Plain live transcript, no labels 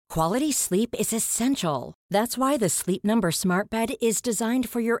Quality sleep is essential. That's why the Sleep Number Smart Bed is designed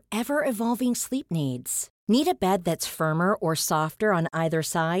for your ever-evolving sleep needs. Need a bed that's firmer or softer on either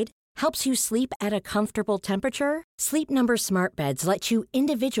side? Helps you sleep at a comfortable temperature? Sleep Number Smart Beds let you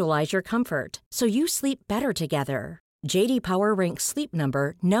individualize your comfort, so you sleep better together. J.D. Power ranks Sleep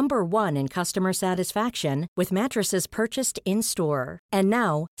Number number 1 in customer satisfaction with mattresses purchased in-store. And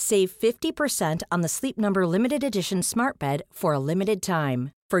now, save 50% on the Sleep Number Limited Edition Smart Bed for a limited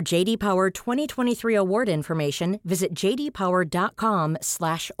time. For J.D. Power 2023 award information, visit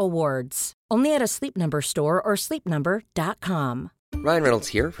jdpower.com/awards. Only at a Sleep Number store or sleepnumber.com. Ryan Reynolds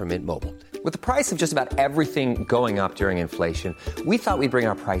here from Mint Mobile. With the price of just about everything going up during inflation, we thought we'd bring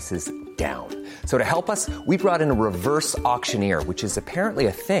our prices down. So to help us, we brought in a reverse auctioneer, which is apparently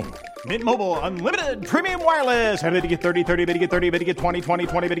a thing. Mint Mobile Unlimited Premium Wireless. How to get 30, 30, how to get 30, how to get 20, 20,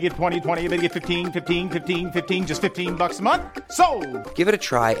 20, how to get 20, 20, how to get 15, 15, 15, 15, just $15 a month? Sold! Give it a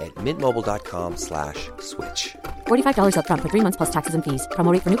try at mintmobile.com/switch. $45 up front for 3 months plus taxes and fees.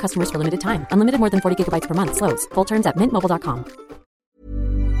 Promo rate for new customers for limited time. Unlimited more than 40 gigabytes per month. Slows full terms at mintmobile.com.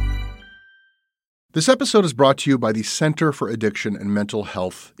 This episode is brought to you by the Center for Addiction and Mental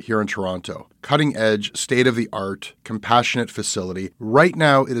Health here in Toronto. Cutting edge, state-of-the-art, compassionate facility. Right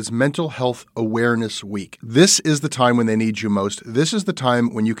now, it is Mental Health Awareness Week. This is the time when they need you most. This is the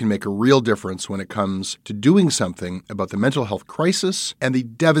time when you can make a real difference when it comes to doing something about the mental health crisis and the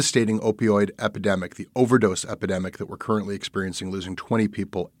devastating opioid epidemic, the overdose epidemic that we're currently experiencing, losing 20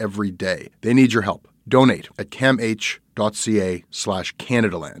 people every day. They need your help. Donate at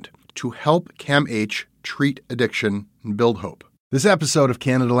camh.ca/Canadaland. to help CAMH treat addiction and build hope. This episode of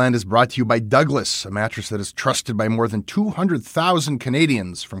Canadaland is brought to you by Douglas, a mattress that is trusted by more than 200,000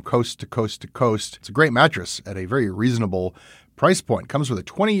 Canadians from coast to coast to coast. It's a great mattress at a very reasonable price point. Comes with a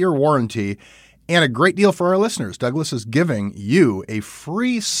 20-year warranty and a great deal for our listeners. Douglas is giving you a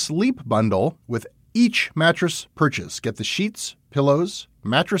free sleep bundle with each mattress purchase. Get the sheets, pillows,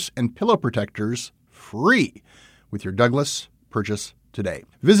 mattress, and pillow protectors free with your Douglas purchase today.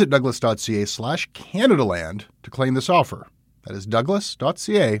 Visit douglas.ca/Canadaland to claim this offer. That is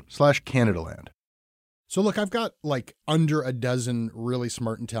douglas.ca/Canadaland. So look, I've got like under a dozen really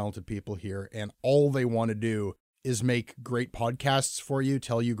smart and talented people here, and all they want to do is make great podcasts for you,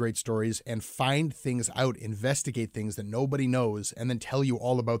 tell you great stories, and find things out, investigate things that nobody knows, and then tell you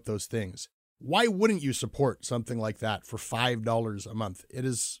all about those things. Why wouldn't you support something like that for $5 a month? It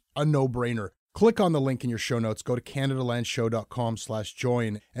is a no-brainer. Click on the link in your show notes, go to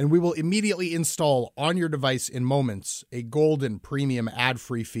CanadaLandShow.com/join, and we will immediately install on your device in moments a golden premium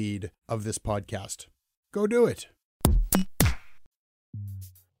ad-free feed of this podcast. Go do it.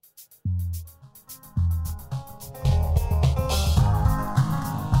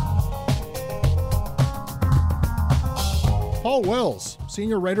 Paul Wells,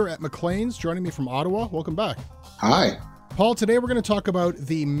 senior writer at Maclean's, joining me from Ottawa. Welcome back. Hi. Paul, today we're going to talk about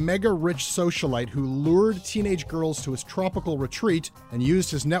the mega-rich socialite who lured teenage girls to his tropical retreat and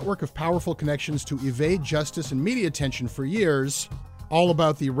used his network of powerful connections to evade justice and media attention for years, all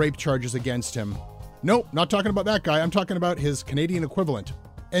about the rape charges against him. Nope, not talking about that guy. I'm talking about his Canadian equivalent.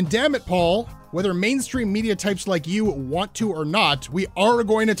 And damn it, Paul, whether mainstream media types like you want to or not, we are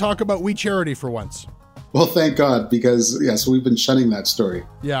going to talk about We Charity for once. Well, thank God, because, yes, we've been shunning that story.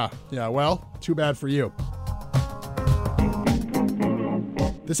 Yeah, well, too bad for you.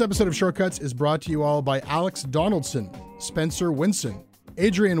 This episode of Shortcuts is brought to you all by Alex Donaldson, Spencer Winson,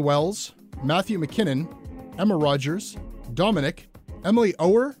 Adrian Wells, Matthew McKinnon, Emma Rogers, Dominic, Emily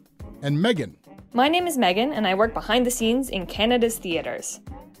Ower, and Megan. My name is Megan, and I work behind the scenes in Canada's theatres.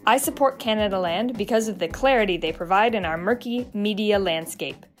 I support Canadaland because of the clarity they provide in our murky media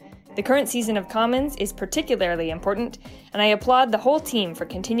landscape. The current season of Commons is particularly important, and I applaud the whole team for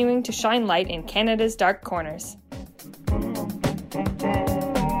continuing to shine light in Canada's dark corners.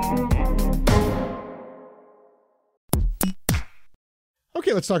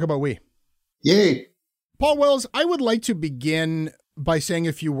 Okay, let's talk about We. Yay. Paul Wells, I would like to begin by saying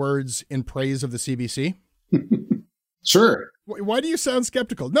a few words in praise of the CBC. Sure. Why do you sound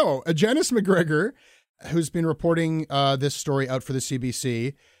skeptical? No, Janice McGregor, who's been reporting this story out for the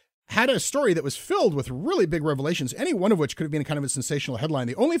CBC, had a story that was filled with really big revelations, any one of which could have been kind of a sensational headline.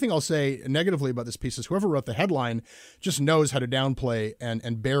 The only thing I'll say negatively about this piece is whoever wrote the headline just knows how to downplay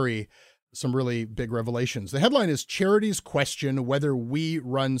and bury some really big revelations. The headline is Charities Question Whether We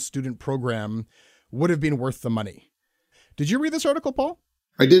Run Student Program Would Have Been Worth the Money. Did you read this article, Paul?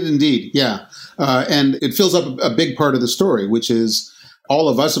 I did indeed, yeah. And it fills up a big part of the story, which is all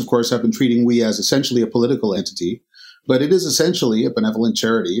of us, of course, have been treating We as essentially a political entity, but it is essentially a benevolent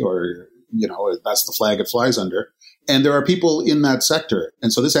charity, or, you know, that's the flag it flies under. And there are people in that sector.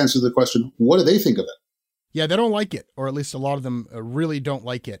 And so this answers the question, what do they think of it? Yeah, they don't like it, or at least a lot of them really don't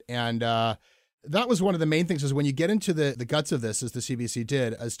like it. And that was one of the main things, is when you get into the guts of this, as the CBC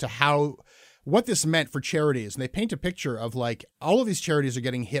did, as to what this meant for charities. And they paint a picture of like all of these charities are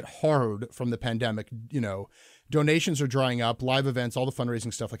getting hit hard from the pandemic. You know, donations are drying up, live events, all the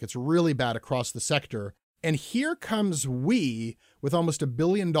fundraising stuff. Like, it's really bad across the sector. And here comes we with almost $1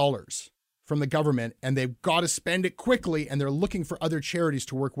 billion from the government, and they've got to spend it quickly, and they're looking for other charities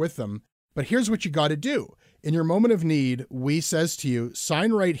to work with them. But here's what you got to do. In your moment of need, we says to you,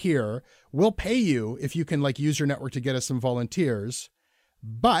 sign right here. We'll pay you if you can like use your network to get us some volunteers.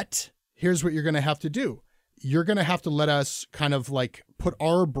 But here's what you're going to have to do. You're going to have to let us kind of like put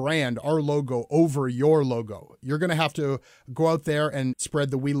our brand, our logo over your logo. You're going to have to go out there and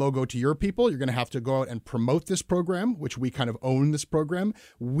spread the We logo to your people. You're going to have to go out and promote this program, which we kind of own this program.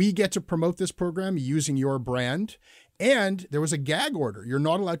 We get to promote this program using your brand. And there was a gag order. You're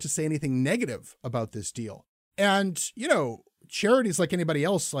not allowed to say anything negative about this deal. And, you know, charities like anybody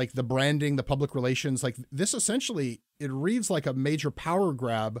else, like the branding, the public relations, like this essentially, it reads like a major power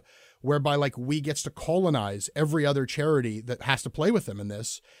grab whereby like we gets to colonize every other charity that has to play with them in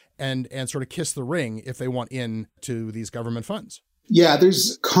this and sort of kiss the ring if they want in to these government funds. Yeah,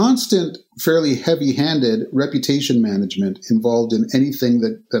 there's constant, fairly heavy-handed reputation management involved in anything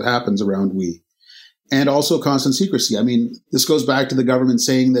that happens around We. And also constant secrecy. I mean, this goes back to the government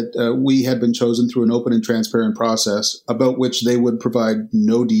saying that We had been chosen through an open and transparent process about which they would provide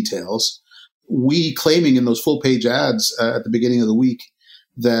no details. We claiming in those full-page ads at the beginning of the week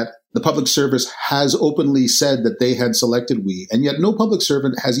that the public service has openly said that they had selected We, and yet no public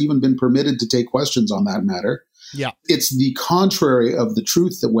servant has even been permitted to take questions on that matter. Yeah. It's the contrary of the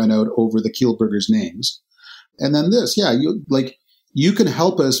truth that went out over the Kielburgers' names. And then this, yeah, you can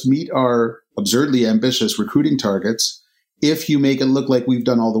help us meet our absurdly ambitious recruiting targets if you make it look like we've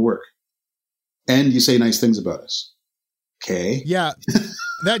done all the work and you say nice things about us. Okay. Yeah.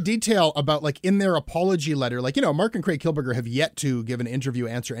 That detail about like in their apology letter, like, you know, Mark and Craig Kielburger have yet to give an interview,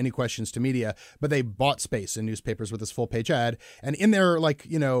 answer any questions to media, but they bought space in newspapers with this full page ad. And in their like,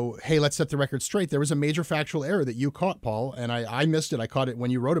 you know, hey, let's set the record straight. There was a major factual error that you caught, Paul, and I missed it. I caught it when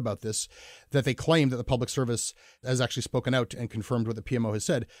you wrote about this, that they claimed that the public service has actually spoken out and confirmed what the PMO has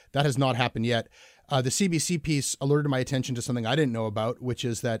said. That has not happened yet. The CBC piece alerted my attention to something I didn't know about, which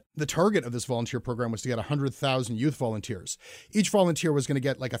is that the target of this volunteer program was to get 100,000 youth volunteers. Each volunteer was going to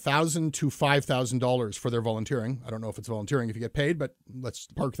get like $1,000 to $5,000 for their volunteering. I don't know if it's volunteering if you get paid, but let's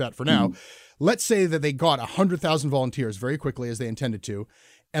park that for now. Let's say that they got 100,000 volunteers very quickly as they intended to.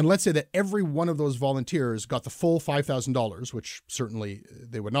 And let's say that every one of those volunteers got the full $5,000, which certainly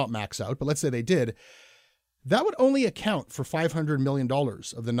they would not max out, but let's say they did. That would only account for $500 million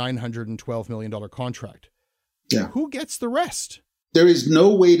of the $912 million contract. Yeah. Who gets the rest? There is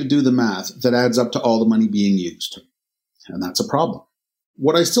no way to do the math that adds up to all the money being used. And that's a problem.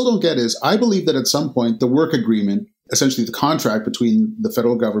 What I still don't get is I believe that at some point the work agreement, essentially the contract between the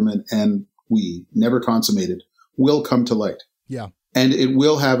federal government and We, never consummated, will come to light. Yeah. And it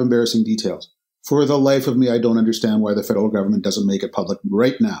will have embarrassing details. For the life of me, I don't understand why the federal government doesn't make it public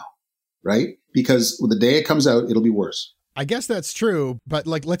right now. Right? Because the day it comes out, it'll be worse. I guess that's true, but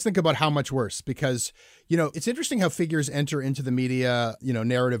like, let's think about how much worse, because, you know, it's interesting how figures enter into the media, you know,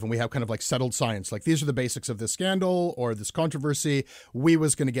 narrative, and we have kind of like settled science. Like, these are the basics of this scandal or this controversy. We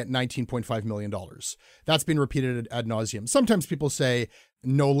was going to get $19.5 million. That's been repeated ad nauseum. Sometimes people say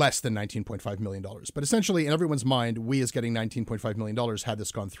no less than $19.5 million, but essentially in everyone's mind, We is getting $19.5 million had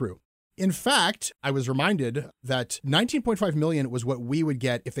this gone through. In fact, I was reminded that $19.5 million was what we would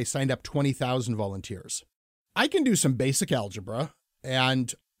get if they signed up 20,000 volunteers. I can do some basic algebra,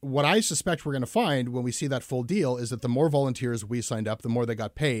 and what I suspect we're going to find when we see that full deal is that the more volunteers we signed up, the more they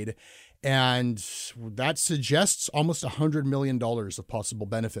got paid. And that suggests almost $100 million of possible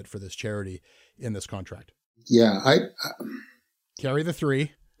benefit for this charity in this contract. Yeah, I carry the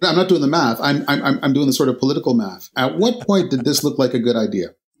three. I'm not doing the math. I'm doing the sort of political math. At what point did this look like a good idea?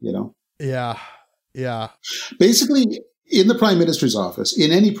 You know? Yeah. Yeah. Basically, in the Prime Minister's office,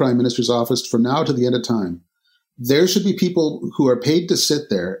 in any Prime Minister's office from now to the end of time, there should be people who are paid to sit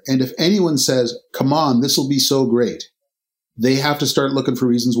there. And if anyone says, come on, this will be so great, they have to start looking for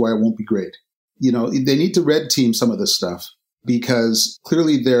reasons why it won't be great. You know, they need to red team some of this stuff because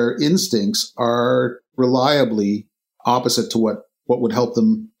clearly their instincts are reliably opposite to what would help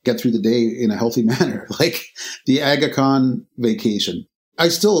them get through the day in a healthy manner, like the Aga Khan vacation. I'm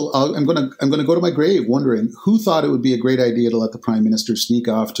going to go to my grave wondering who thought it would be a great idea to let the Prime Minister sneak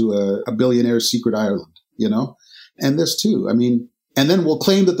off to a billionaire's secret Ireland, you know? And this too. I mean, and then we'll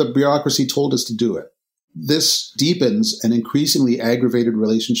claim that the bureaucracy told us to do it. this deepens an increasingly aggravated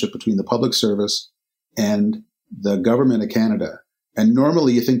relationship between the public service and the government of Canada. And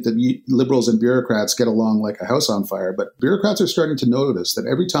normally you think that Liberals and bureaucrats get along like a house on fire, but bureaucrats are starting to notice that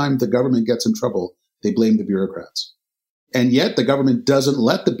every time the government gets in trouble, they blame the bureaucrats. And yet the government doesn't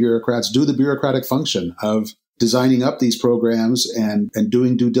let the bureaucrats do the bureaucratic function of designing up these programs and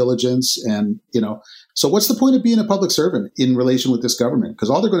doing due diligence. And, so what's the point of being a public servant in relation with this government? Because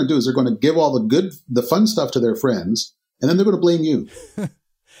all they're going to do is they're going to give all the fun stuff to their friends, and then they're going to blame you.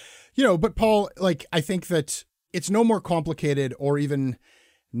 But Paul, I think that it's no more complicated or even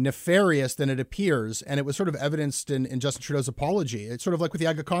nefarious than it appears. And it was sort of evidenced in Justin Trudeau's apology. It's sort of like with the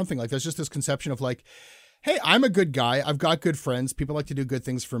Aga Khan thing. There's just this conception of hey, I'm a good guy. I've got good friends. People like to do good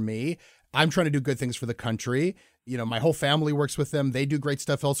things for me. I'm trying to do good things for the country. My whole family works with them. They do great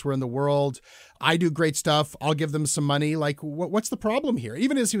stuff elsewhere in the world. I do great stuff. I'll give them some money. What's the problem here?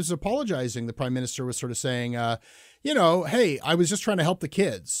 Even as he was apologizing, the prime minister was sort of saying, hey, I was just trying to help the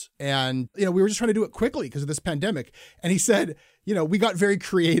kids. And, we were just trying to do it quickly because of this pandemic. And he said, we got very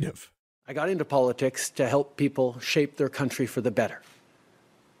creative. I got into politics to help people shape their country for the better.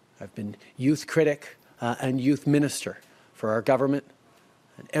 I've been youth critic and youth minister for our government.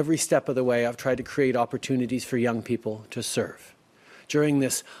 And every step of the way, I've tried to create opportunities for young people to serve. During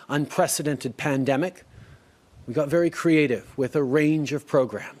this unprecedented pandemic, we got very creative with a range of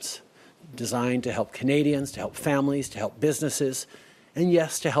programs designed to help Canadians, to help families, to help businesses, and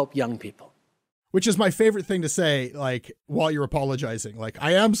yes, to help young people. Which is my favorite thing to say, while you're apologizing.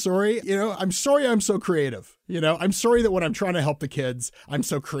 I am sorry, I'm sorry I'm so creative. I'm sorry that when I'm trying to help the kids, I'm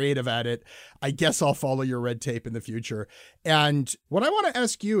so creative at it. I guess I'll follow your red tape in the future. And what I want to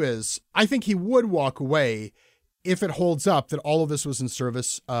ask you is, I think he would walk away if it holds up that all of this was in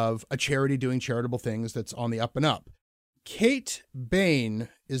service of a charity doing charitable things that's on the up and up. Kate Bain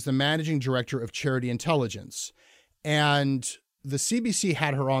is the managing director of Charity Intelligence, and the CBC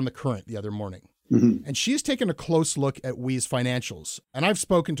had her on The Current the other morning. Mm-hmm. And she's taken a close look at WE's financials. And I've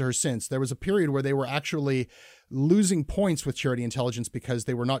spoken to her since. There was a period where they were actually losing points with Charity Intelligence because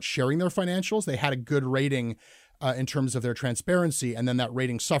they were not sharing their financials. They had a good rating in terms of their transparency. And then that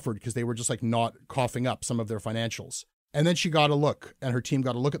rating suffered because they were just not coughing up some of their financials. And then she got a look, and her team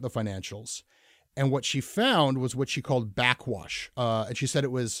got a look at the financials. And what she found was what she called backwash. And she said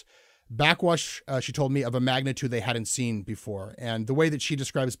it was backwash, she told me, of a magnitude they hadn't seen before. And the way that she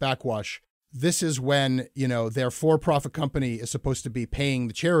describes backwash, this is when, their for-profit company is supposed to be paying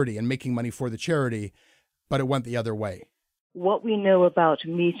the charity and making money for the charity, but it went the other way. What we know about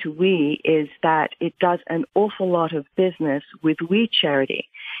Me2We is that it does an awful lot of business with We Charity.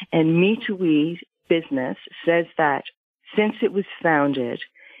 And Me2We business says that since it was founded,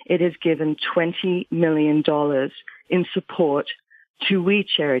 it has given $20 million in support to We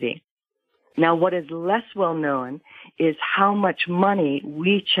Charity. Now, what is less well known is how much money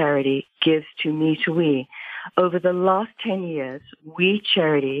We Charity gives to Me2We. Over the last 10 years, We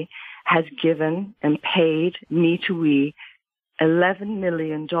Charity has given and paid Me2We $11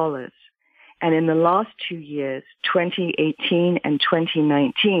 million. And in the last 2 years, 2018 and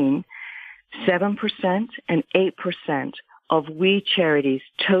 2019, 7% and 8% of We Charity's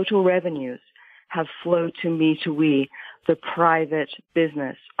total revenues have flowed to Me2We, the private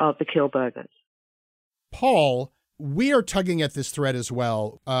business of the Kilburgers. Paul, we are tugging at this thread as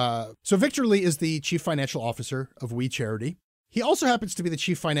well. So Victor Lee is the chief financial officer of We Charity. He also happens to be the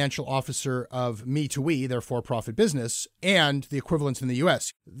chief financial officer of Me2We, their for-profit business, and the equivalents in the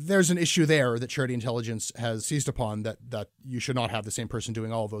U.S. There's an issue there that Charity Intelligence has seized upon, that you should not have the same person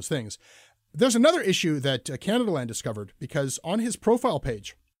doing all of those things. There's another issue that Canadaland discovered, because on his profile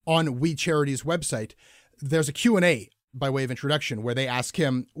page on We Charity's website, there's a Q&A by way of introduction where they ask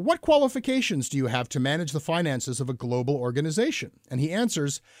him, what qualifications do you have to manage the finances of a global organization? And he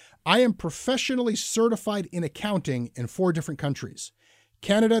answers, I am professionally certified in accounting in 4 different countries: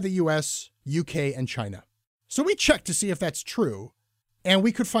 Canada, the US, UK, and China. So we checked to see if that's true, and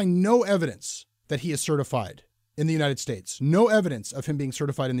we could find no evidence that he is certified in the United States. No evidence of him being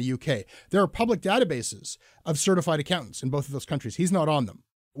certified in the UK. There are public databases of certified accountants in both of those countries. He's not on them.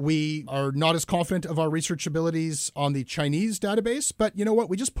 We are not as confident of our research abilities on the Chinese database, but you know what?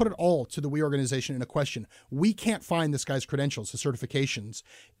 We just put it all to the We organization in a question. We can't find this guy's credentials, his certifications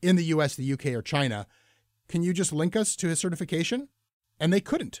in the US, the UK, or China. Can you just link us to his certification? And they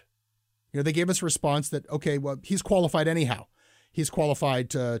couldn't. They gave us a response that, okay, well, he's qualified anyhow. He's qualified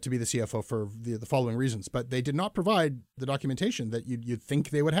to be the CFO for the following reasons, but they did not provide the documentation that you'd think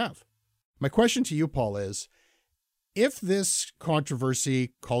they would have. My question to you, Paul, is, if this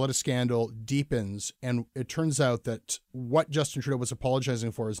controversy, call it a scandal, deepens, and it turns out that what Justin Trudeau was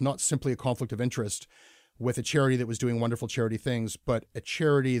apologizing for is not simply a conflict of interest, with a charity that was doing wonderful charity things, but a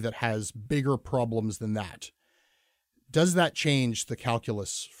charity that has bigger problems than that. Does that change the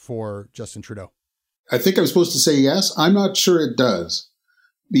calculus for Justin Trudeau? I think I'm supposed to say yes. I'm not sure it does,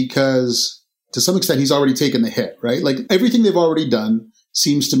 because to some extent he's already taken the hit, right? Like everything they've already done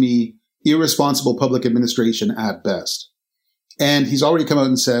seems to me irresponsible public administration at best. And he's already come out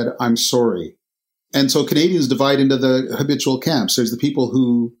and said, I'm sorry. And so Canadians divide into the habitual camps. There's the people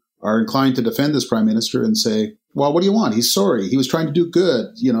who are inclined to defend this prime minister and say, well, what do you want? He's sorry. He was trying to do good.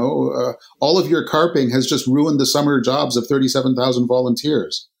 You know, all of your carping has just ruined the summer jobs of 37,000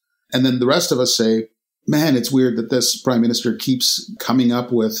 volunteers. And then the rest of us say, man, it's weird that this prime minister keeps coming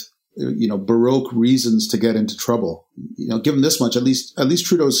up with, you know, Baroque reasons to get into trouble. You know, given this much, at least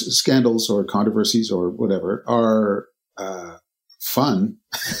Trudeau's scandals or controversies or whatever are fun.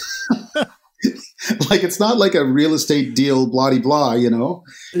 Like, it's not like a real estate deal, blah, blah, you know.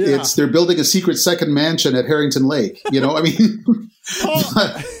 Yeah. They're building a secret second mansion at Harrington Lake, you know. I mean,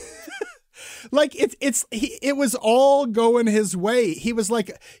 like it was all going his way. He was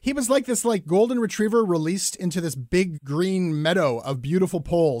like this like golden retriever released into this big green meadow of beautiful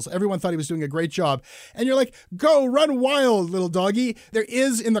poles. Everyone thought he was doing a great job. And you're like, go run wild, little doggy. There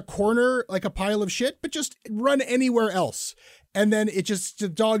is in the corner like a pile of shit, but just run anywhere else. And then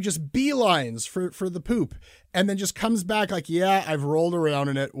the dog just beelines for the poop and then just comes back like, yeah, I've rolled around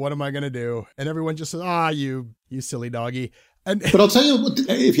in it. What am I going to do? And everyone just says, you silly doggy. But I'll tell you,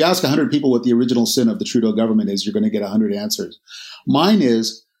 if you ask 100 people what the original sin of the Trudeau government is, you're going to get 100 answers. Mine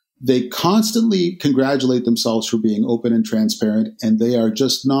is they constantly congratulate themselves for being open and transparent, and they are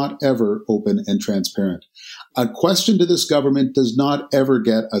just not ever open and transparent. A question to this government does not ever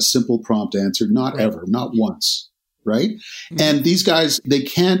get a simple prompt answer. Not right. Ever. Not once. Right? Mm-hmm. And these guys, they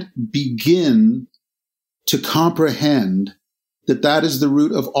can't begin to comprehend that is the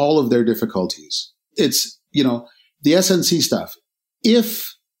root of all of their difficulties. It's, you know, the SNC stuff.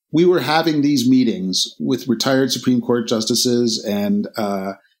 If we were having these meetings with retired Supreme Court justices and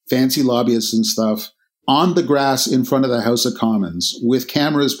fancy lobbyists and stuff on the grass in front of the House of Commons with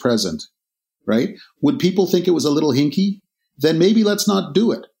cameras present, right? Would people think it was a little hinky? Then maybe let's not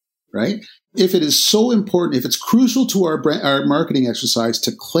do it, right? If it is so important, if it's crucial to our marketing exercise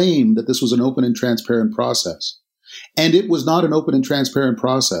to claim that this was an open and transparent process, and it was not an open and transparent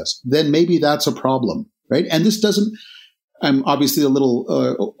process, then maybe that's a problem, right? And this doesn't, I'm obviously a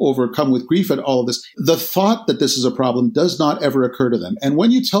little overcome with grief at all of this. The thought that this is a problem does not ever occur to them. And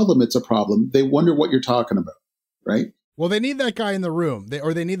when you tell them it's a problem, they wonder what you're talking about, right? Well, they need that guy in the room,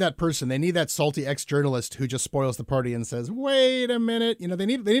 they need that person. They need that salty ex-journalist who just spoils the party and says, "Wait a minute." You know, they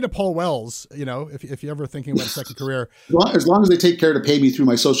need a Paul Wells. You know, if you're ever thinking about a second career, as long as they take care to pay me through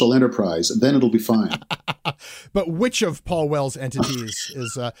my social enterprise, then it'll be fine. But which of Paul Wells' entities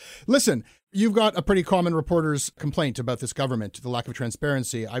is? Listen, you've got a pretty common reporter's complaint about this government, the lack of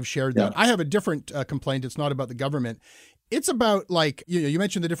transparency. I've shared that. I have a different complaint. It's not about the government. It's about, like, you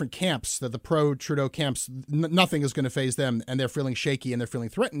mentioned the different camps, that the pro-Trudeau camps, nothing is going to faze them, and they're feeling shaky and they're feeling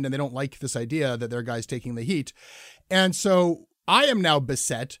threatened, and they don't like this idea that their guy's taking the heat. And so I am now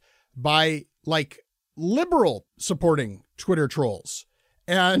beset by, like, liberal supporting Twitter trolls.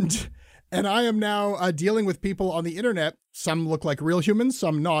 And I am now dealing with people on the internet. Some look like real humans,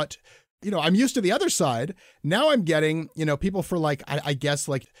 some not. You know, I'm used to the other side. Now I'm getting, people for like, I guess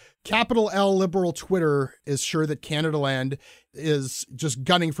like capital L liberal Twitter is sure that Canadaland is just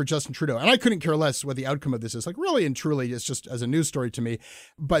gunning for Justin Trudeau. And I couldn't care less what the outcome of this is. Like, really and truly, it's just as a news story to me.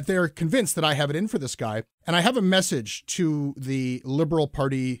 But they're convinced that I have it in for this guy. And I have a message to the Liberal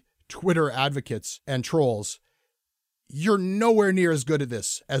Party Twitter advocates and trolls. You're nowhere near as good at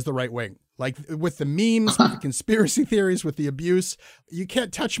this as the right wing. Like with the memes, with the conspiracy theories, with the abuse, you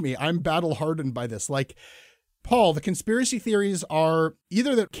can't touch me. I'm battle hardened by this. Like, Paul, the conspiracy theories are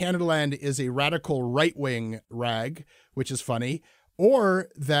either that Canadaland is a radical right-wing rag, which is funny, or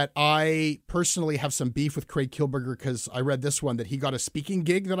that I personally have some beef with Craig Kilberger because I read this one that he got a speaking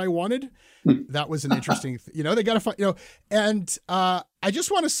gig that I wanted. That was an interesting, they got to find, and I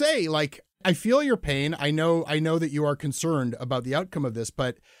just want to say, like, I feel your pain. I know that you are concerned about the outcome of this,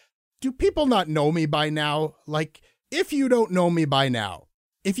 but do people not know me by now? Like, if you don't know me by now,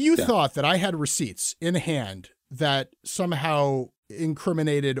 if you thought that I had receipts in hand that somehow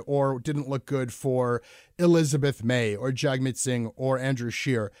incriminated or didn't look good for Elizabeth May or Jagmeet Singh or Andrew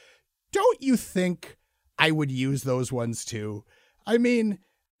Scheer, don't you think I would use those ones too? I mean,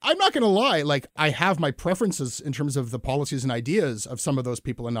 I'm not going to lie. Like, I have my preferences in terms of the policies and ideas of some of those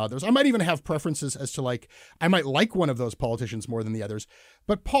people and others. I might even have preferences as to, like, I might like one of those politicians more than the others.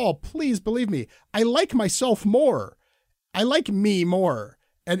 But Paul, please believe me, I like myself more. I like me more.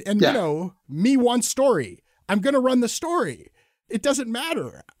 And you know, me one story. I'm going to run the story. It doesn't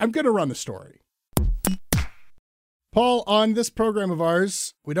matter. I'm going to run the story. Paul, on this program of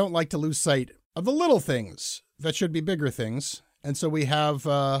ours, we don't like to lose sight of the little things that should be bigger things. And so we have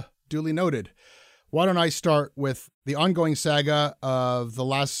duly noted. Why don't I start with the ongoing saga of the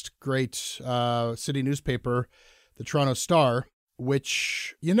last great city newspaper, the Toronto Star,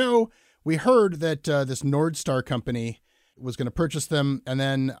 which, you know, we heard that this Nordstar company was going to purchase them. And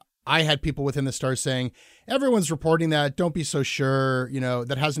then I had people within the Star saying, everyone's reporting that. Don't be so sure. You know,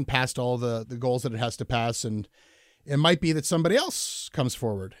 that hasn't passed all the goals that it has to pass. And it might be that somebody else comes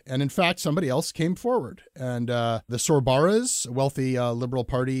forward. And in fact, somebody else came forward. And the Sorbaras, a wealthy Liberal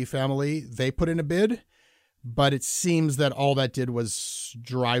Party family, they put in a bid. But it seems that all that did was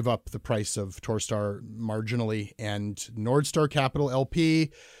drive up the price of Torstar marginally. And Nordstar Capital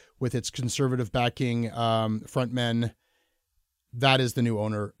LP, with its conservative backing frontmen, that is the new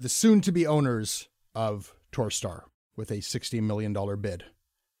owner, the soon-to-be owners of Torstar, with a $60 million bid.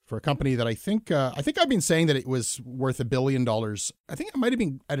 For a company that I think I've been saying that it was worth $1 billion. I think it might have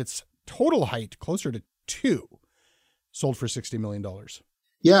been at its total height closer to $2 billion, sold for $60 million.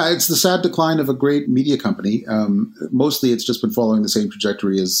 Yeah, it's the sad decline of a great media company. Mostly it's just been following the same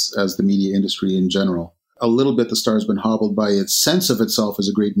trajectory as the media industry in general. A little bit the Star's been hobbled by its sense of itself as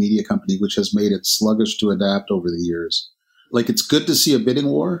a great media company, which has made it sluggish to adapt over the years. Like, it's good to see a bidding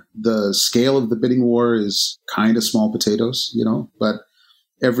war. The scale of the bidding war is kind of small potatoes, you know, but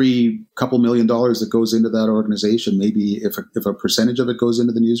every couple $1 million that goes into that organization, maybe if a percentage of it goes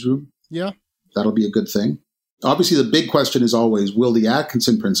into the newsroom, yeah, that'll be a good thing. Obviously, the big question is always, will the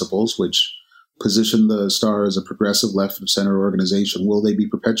Atkinson principles, which position the Star as a progressive left-of-center organization, will they be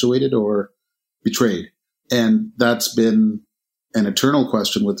perpetuated or betrayed? And that's been an eternal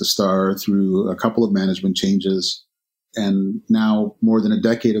question with the Star through a couple of management changes, and now more than a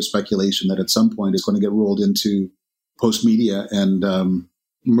decade of speculation that at some point is going to get rolled into Post Media and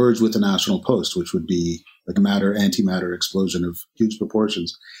merge with the National Post, which would be like a antimatter explosion of huge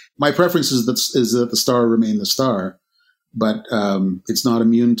proportions. My preference is that the Star remain the Star, but it's not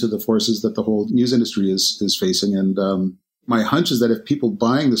immune to the forces that the whole news industry is facing. And my hunch is that if people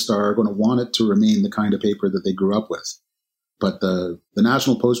buying the Star are going to want it to remain the kind of paper that they grew up with. But the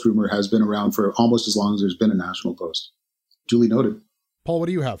National Post rumor has been around for almost as long as there's been a National Post. Duly noted. Paul, what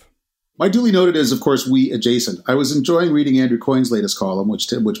do you have? My duly noted is, of course, we adjacent. I was enjoying reading Andrew Coyne's latest column, which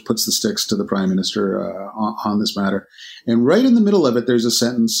puts the sticks to the Prime Minister on this matter. And right in the middle of it, there's a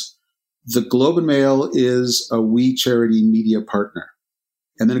sentence, the Globe and Mail is a We Charity media partner.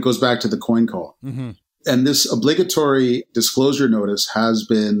 And then it goes back to the Coyne call. Mm-hmm. And this obligatory disclosure notice has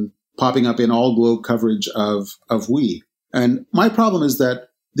been popping up in all Globe coverage of We. And my problem is that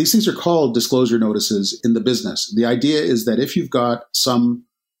these things are called disclosure notices in the business. The idea is that if you've got some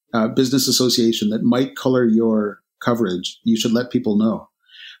business association that might color your coverage, you should let people know.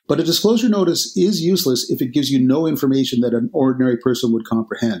 But a disclosure notice is useless if it gives you no information that an ordinary person would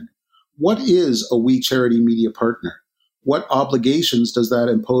comprehend. What is a We Charity media partner? What obligations does that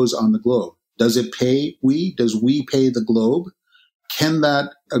impose on the Globe? Does it pay We? Does We pay the Globe? Can that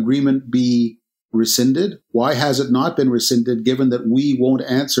agreement be rescinded? Why has it not been rescinded, given that We won't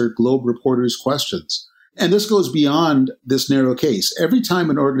answer Globe reporters' questions? And this goes beyond this narrow case. Every time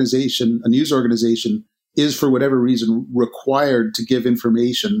a news organization is, for whatever reason, required to give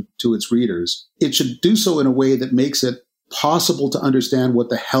information to its readers, it should do so in a way that makes it possible to understand what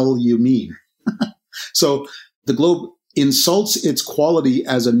the hell you mean. So the Globe insults its quality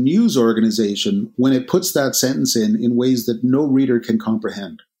as a news organization when it puts that sentence in ways that no reader can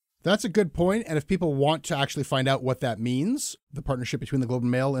comprehend. That's a good point. And if people want to actually find out what that means, the partnership between the Globe and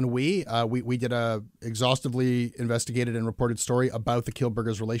Mail and we did a exhaustively investigated and reported story about the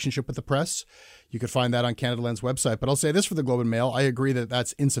Kielburgers' relationship with the press. You could find that on Canada Land's website. But I'll say this for the Globe and Mail. I agree that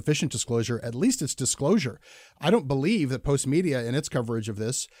that's insufficient disclosure. At least it's disclosure. I don't believe that Post Media in its coverage of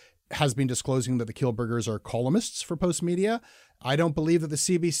this has been disclosing that the Kielburgers are columnists for Post Media. I don't believe that the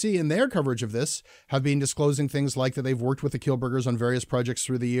CBC in their coverage of this have been disclosing things like that they've worked with the Kielburgers on various projects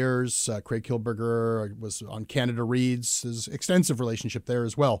through the years. Craig Kielburger was on Canada Reads, his extensive relationship there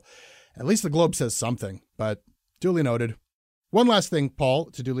as well. At least the Globe says something, but duly noted. One last thing,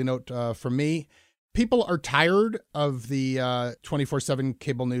 Paul, to duly note from me. People are tired of the 24/7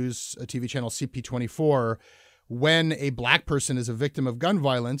 cable news TV channel CP24. When a black person is a victim of gun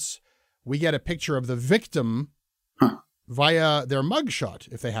violence, we get a picture of the victim via their mugshot,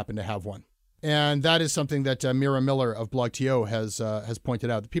 if they happen to have one. And that is something that Mira Miller of BlogTO has pointed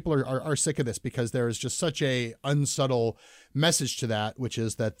out. People are sick of this because there is just such a unsubtle message to that, which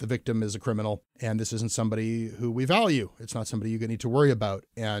is that the victim is a criminal and this isn't somebody who we value. It's not somebody you need to worry about.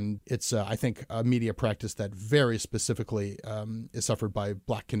 And it's, I think, a media practice that very specifically is suffered by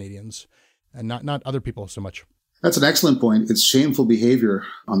Black Canadians and not other people so much. That's an excellent point. It's shameful behavior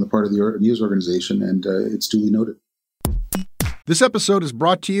on the part of the news organization, and it's duly noted. This episode is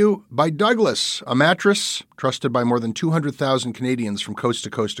brought to you by Douglas, a mattress trusted by more than 200,000 Canadians from coast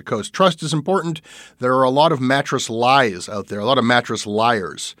to coast to coast. Trust is important. There are a lot of mattress lies out there, a lot of mattress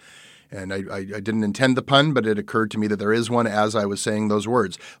liars. And I didn't intend the pun, but it occurred to me that there is one as I was saying those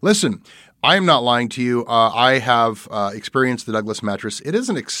words. Listen, I am not lying to you. I have experienced the Douglas mattress. It is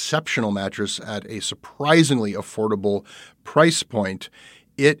an exceptional mattress at a surprisingly affordable price point.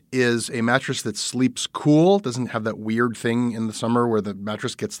 It is a mattress that sleeps cool, doesn't have that weird thing in the summer where the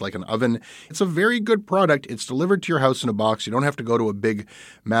mattress gets like an oven. It's a very good product. It's delivered to your house in a box. You don't have to go to a big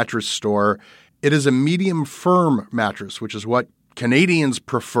mattress store. It is a medium firm mattress, which is what Canadians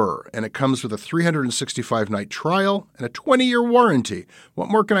prefer, and it comes with a 365-night trial and a 20-year warranty. What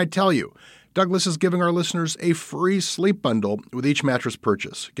more can I tell you? Douglas is giving our listeners a free sleep bundle with each mattress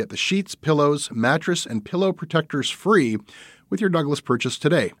purchase. Get the sheets, pillows, mattress, and pillow protectors free with your Douglas purchase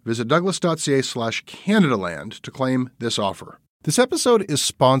today. Visit douglas.ca/Canadaland to claim this offer. This episode is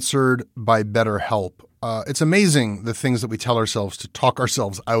sponsored by BetterHelp. It's amazing the things that we tell ourselves to talk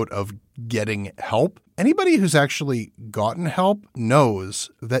ourselves out of getting help. Anybody who's actually gotten help knows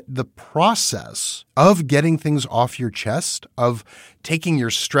that the process of getting things off your chest, of taking your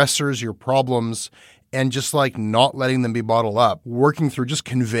stressors, your problems, and just like not letting them be bottled up, working through just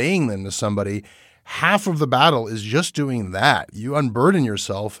conveying them to somebody, half of the battle is just doing that. You unburden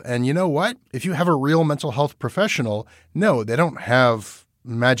yourself. And you know what? If you have a real mental health professional, no, they don't have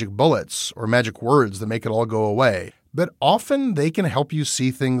magic bullets or magic words that make it all go away. But often they can help you see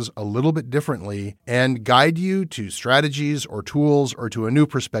things a little bit differently and guide you to strategies or tools or to a new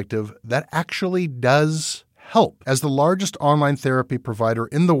perspective that actually does help. As the largest online therapy provider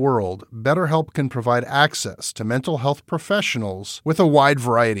in the world, BetterHelp can provide access to mental health professionals with a wide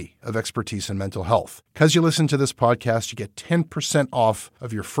variety of expertise in mental health. Because you listen to this podcast, you get 10% off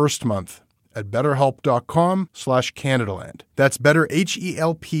of your first month at betterhelp.com/Canadaland. That's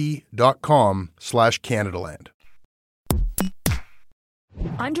betterhelp.com/Canadaland.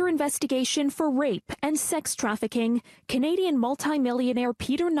 Under investigation for rape and sex trafficking, Canadian multimillionaire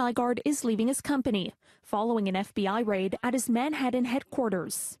Peter Nygard is leaving his company following an FBI raid at his Manhattan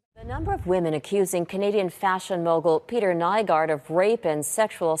headquarters. The number of women accusing Canadian fashion mogul Peter Nygard of rape and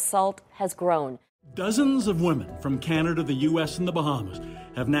sexual assault has grown. Dozens of women from Canada, the U.S., and the Bahamas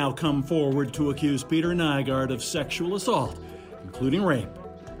have now come forward to accuse Peter Nygard of sexual assault, including rape.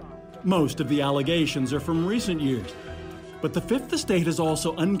 Most of the allegations are from recent years, but the Fifth Estate has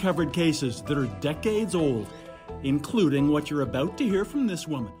also uncovered cases that are decades old, including what you're about to hear from this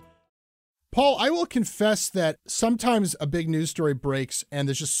woman. Paul, I will confess that sometimes a big news story breaks and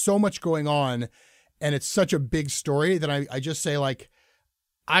there's just so much going on and it's such a big story that I just say, like,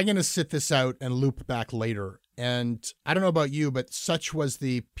 I'm going to sit this out and loop back later. And I don't know about you, but such was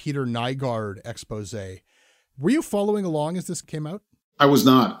the Peter Nygard expose. Were you following along as this came out? I was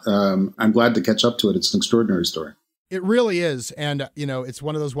not. I'm glad to catch up to it. It's an extraordinary story. It really is. And, you know, it's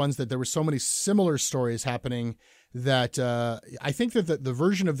one of those ones that there were so many similar stories happening that I think that the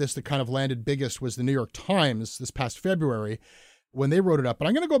version of this that kind of landed biggest was the New York Times this past February when they wrote it up. But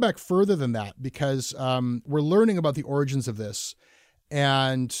I'm going to go back further than that because we're learning about the origins of this.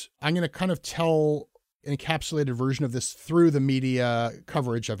 And I'm going to kind of tell an encapsulated version of this through the media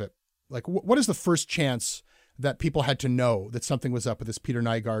coverage of it. Like, what is the first chance that people had to know that something was up with this Peter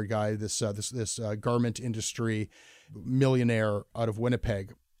Nygard guy, this garment industry millionaire out of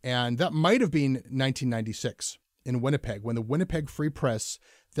Winnipeg? And that might have been 1996 in Winnipeg, when the Winnipeg Free Press,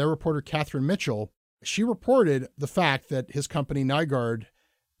 their reporter Catherine Mitchell, she reported the fact that his company Nygard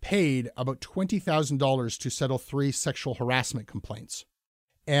paid about $20,000 to settle 3 sexual harassment complaints.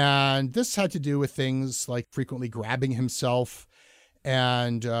 And this had to do with things like frequently grabbing himself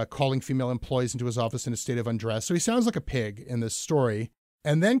and calling female employees into his office in a state of undress. So he sounds like a pig in this story.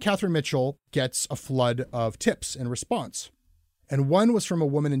 And then Catherine Mitchell gets a flood of tips in response. And one was from a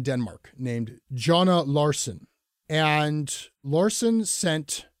woman in Denmark named Jonna Larsen. And Larsen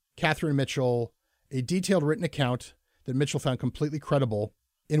sent Catherine Mitchell a detailed written account that Mitchell found completely credible,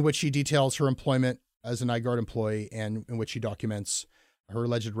 in which she details her employment as a Nygard employee and in which she documents her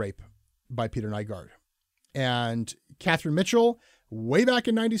alleged rape by Peter Nygard. And Catherine Mitchell, way back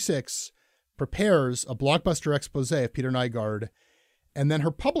in 96, prepares a blockbuster expose of Peter Nygard. And then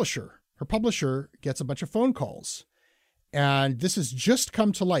her publisher her publisher gets a bunch of phone calls. And this has just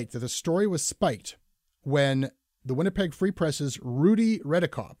come to light that the story was spiked when the Winnipeg Free Press's Rudy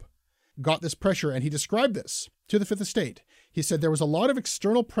Redekop got this pressure, and he described this to the Fifth Estate. He said there was a lot of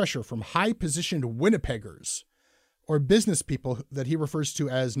external pressure from high-positioned Winnipeggers, or business people that he refers to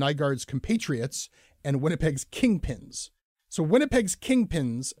as Nygard's compatriots and Winnipeg's kingpins. So Winnipeg's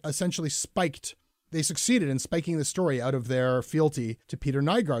kingpins essentially succeeded in spiking the story out of their fealty to Peter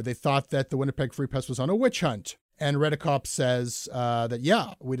Nygard. They thought that the Winnipeg Free Press was on a witch hunt. And Redekop says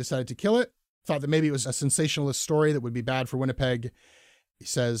that, we decided to kill it. Thought that maybe it was a sensationalist story that would be bad for Winnipeg. He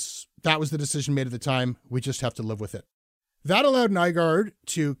says that was the decision made at the time. We just have to live with it. That allowed Nygard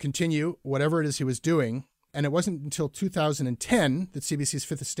to continue whatever it is he was doing. And it wasn't until 2010 that CBC's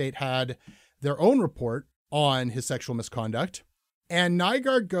Fifth Estate had their own report on his sexual misconduct. And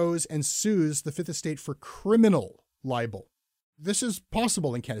Nygard goes and sues the Fifth Estate for criminal libel. This is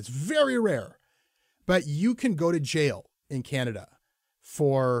possible in Canada. It's very rare. But you can go to jail in Canada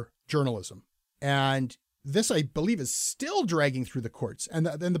for journalism. And this, I believe, is still dragging through the courts. And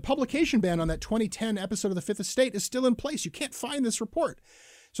the publication ban on that 2010 episode of the Fifth Estate is still in place. You can't find this report.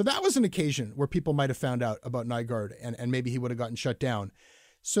 So that was an occasion where people might have found out about Nygard and maybe he would have gotten shut down.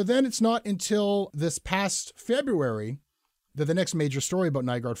 So then it's not until this past February that the next major story about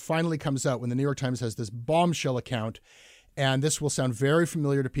Nygard finally comes out, when the New York Times has this bombshell account. And this will sound very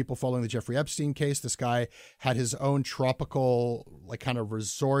familiar to people following the Jeffrey Epstein case. This guy had his own tropical, kind of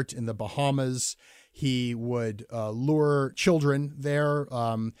resort in the Bahamas. He would lure children there.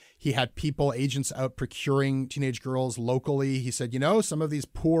 He had agents out procuring teenage girls locally. He said, some of these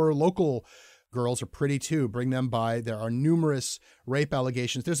poor local girls are pretty too. Bring them by. There are numerous rape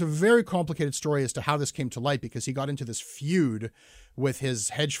allegations. There's a very complicated story as to how this came to light, because he got into this feud with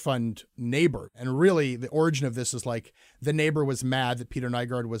his hedge fund neighbor. And really, the origin of this is the neighbor was mad that Peter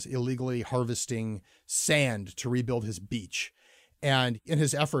Nygard was illegally harvesting sand to rebuild his beach. And in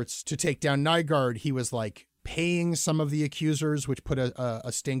his efforts to take down Nygard, he was paying some of the accusers, which put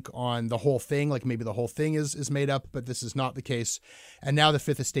a stink on the whole thing. Maybe the whole thing is made up, but this is not the case. And now the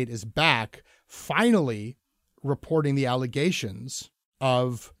Fifth Estate is back, finally reporting the allegations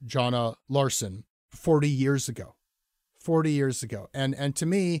of Jonna Larson 40 years ago. 40 years ago. And to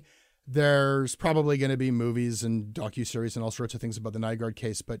me, there's probably going to be movies and docuseries and all sorts of things about the Nygard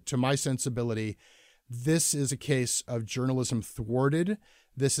case. But to my sensibility, this is a case of journalism thwarted.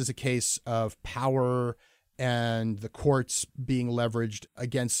 This is a case of power and the courts being leveraged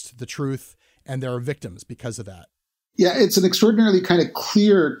against the truth. And there are victims because of that. Yeah, it's an extraordinarily kind of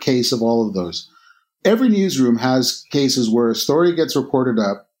clear case of all of those. Every newsroom has cases where a story gets reported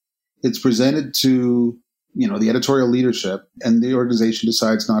up, it's presented to, the editorial leadership, and the organization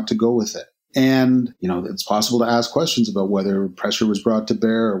decides not to go with it. And, it's possible to ask questions about whether pressure was brought to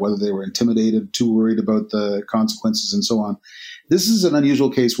bear or whether they were intimidated, too worried about the consequences and so on. This is an unusual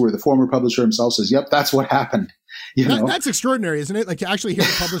case where the former publisher himself says, yep, that's what happened. That's extraordinary, isn't it? To actually hear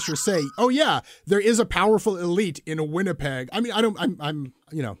the publisher say, oh yeah, there is a powerful elite in Winnipeg. I mean, I'm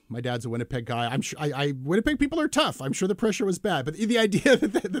my dad's a Winnipeg guy. I'm sure Winnipeg people are tough. I'm sure the pressure was bad, but the idea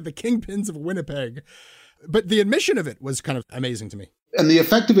that the kingpins of Winnipeg, but the admission of it was kind of amazing to me. And the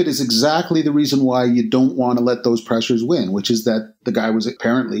effect of it is exactly the reason why you don't want to let those pressures win, which is that the guy was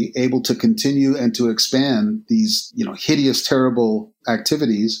apparently able to continue and to expand these, hideous, terrible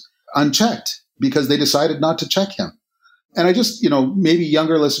activities unchecked because they decided not to check him. And I just, maybe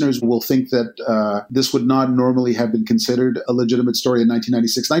younger listeners will think that this would not normally have been considered a legitimate story in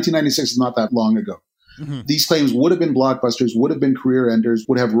 1996. 1996 is not that long ago. Mm-hmm. These claims would have been blockbusters, would have been career enders,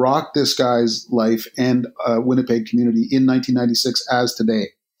 would have rocked this guy's life and Winnipeg community in 1996 as today.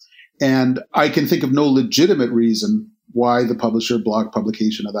 And I can think of no legitimate reason why the publisher blocked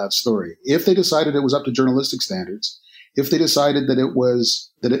publication of that story. If they decided it was up to journalistic standards, if they decided that it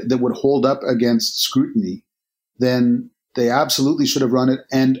was that would hold up against scrutiny, then they absolutely should have run it.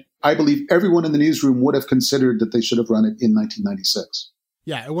 And I believe everyone in the newsroom would have considered that they should have run it in 1996.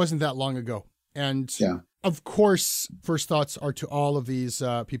 Yeah, it wasn't that long ago. And of course, first thoughts are to all of these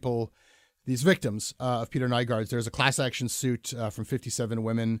people, these victims of Peter Nygard. There's a class action suit from 57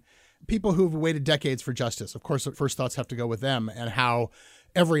 women, people who've waited decades for justice. Of course, first thoughts have to go with them and how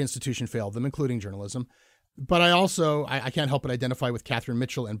every institution failed them, including journalism. But I can't help but identify with Catherine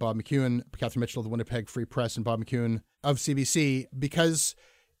Mitchell and Bob McEwen, Catherine Mitchell of the Winnipeg Free Press and Bob McEwen of CBC, because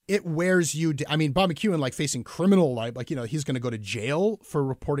it wears you. I mean, Bob McEwen, facing criminal, he's going to go to jail for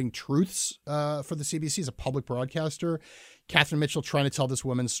reporting truths for the CBC. He's a public broadcaster. Catherine Mitchell trying to tell this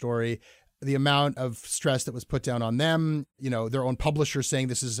woman's story. The amount of stress that was put down on them, their own publisher saying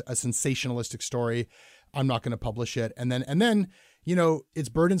this is a sensationalistic story. I'm not going to publish it. And then, you know, it's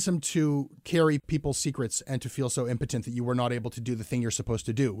burdensome to carry people's secrets and to feel so impotent that you were not able to do the thing you're supposed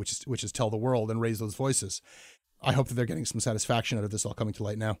to do, which is tell the world and raise those voices. I hope that they're getting some satisfaction out of this all coming to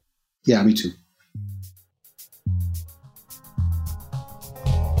light now. Yeah, me too.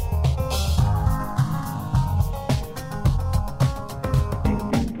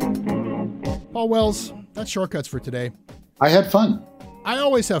 Paul Wells, that's Shortcuts for today. I had fun. I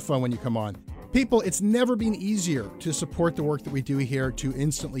always have fun when you come on. People, it's never been easier to support the work that we do here to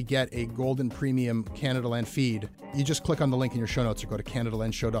instantly get a golden premium Canadaland feed. You just click on the link in your show notes or go to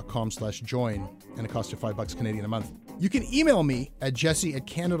CanadaLandShow.com/join, and it costs you $5 Canadian a month. You can email me at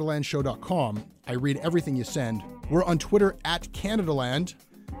jesse@CanadaLandShow.com. I read everything you send. We're on Twitter @CanadaLand.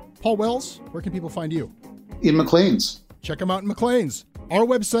 Paul Wells, where can people find you? In Maclean's. Check them out in Maclean's. Our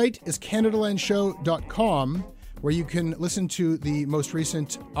website is CanadaLandShow.com, where you can listen to the most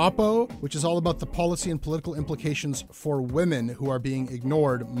recent Oppo, which is all about the policy and political implications for women who are being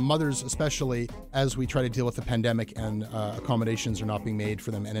ignored, mothers especially, as we try to deal with the pandemic and accommodations are not being made for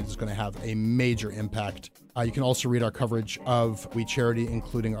them, and it is going to have a major impact. You can also read our coverage of We Charity,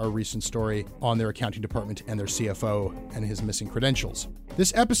 including our recent story on their accounting department and their CFO and his missing credentials.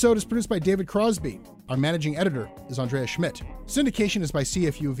 This episode is produced by David Crosby. Our managing editor is Andrea Schmidt. Syndication is by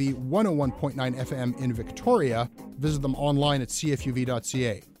CFUV 101.9 FM in Victoria. Visit them online at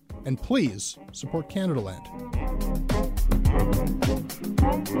cfuv.ca. And please support Canadaland.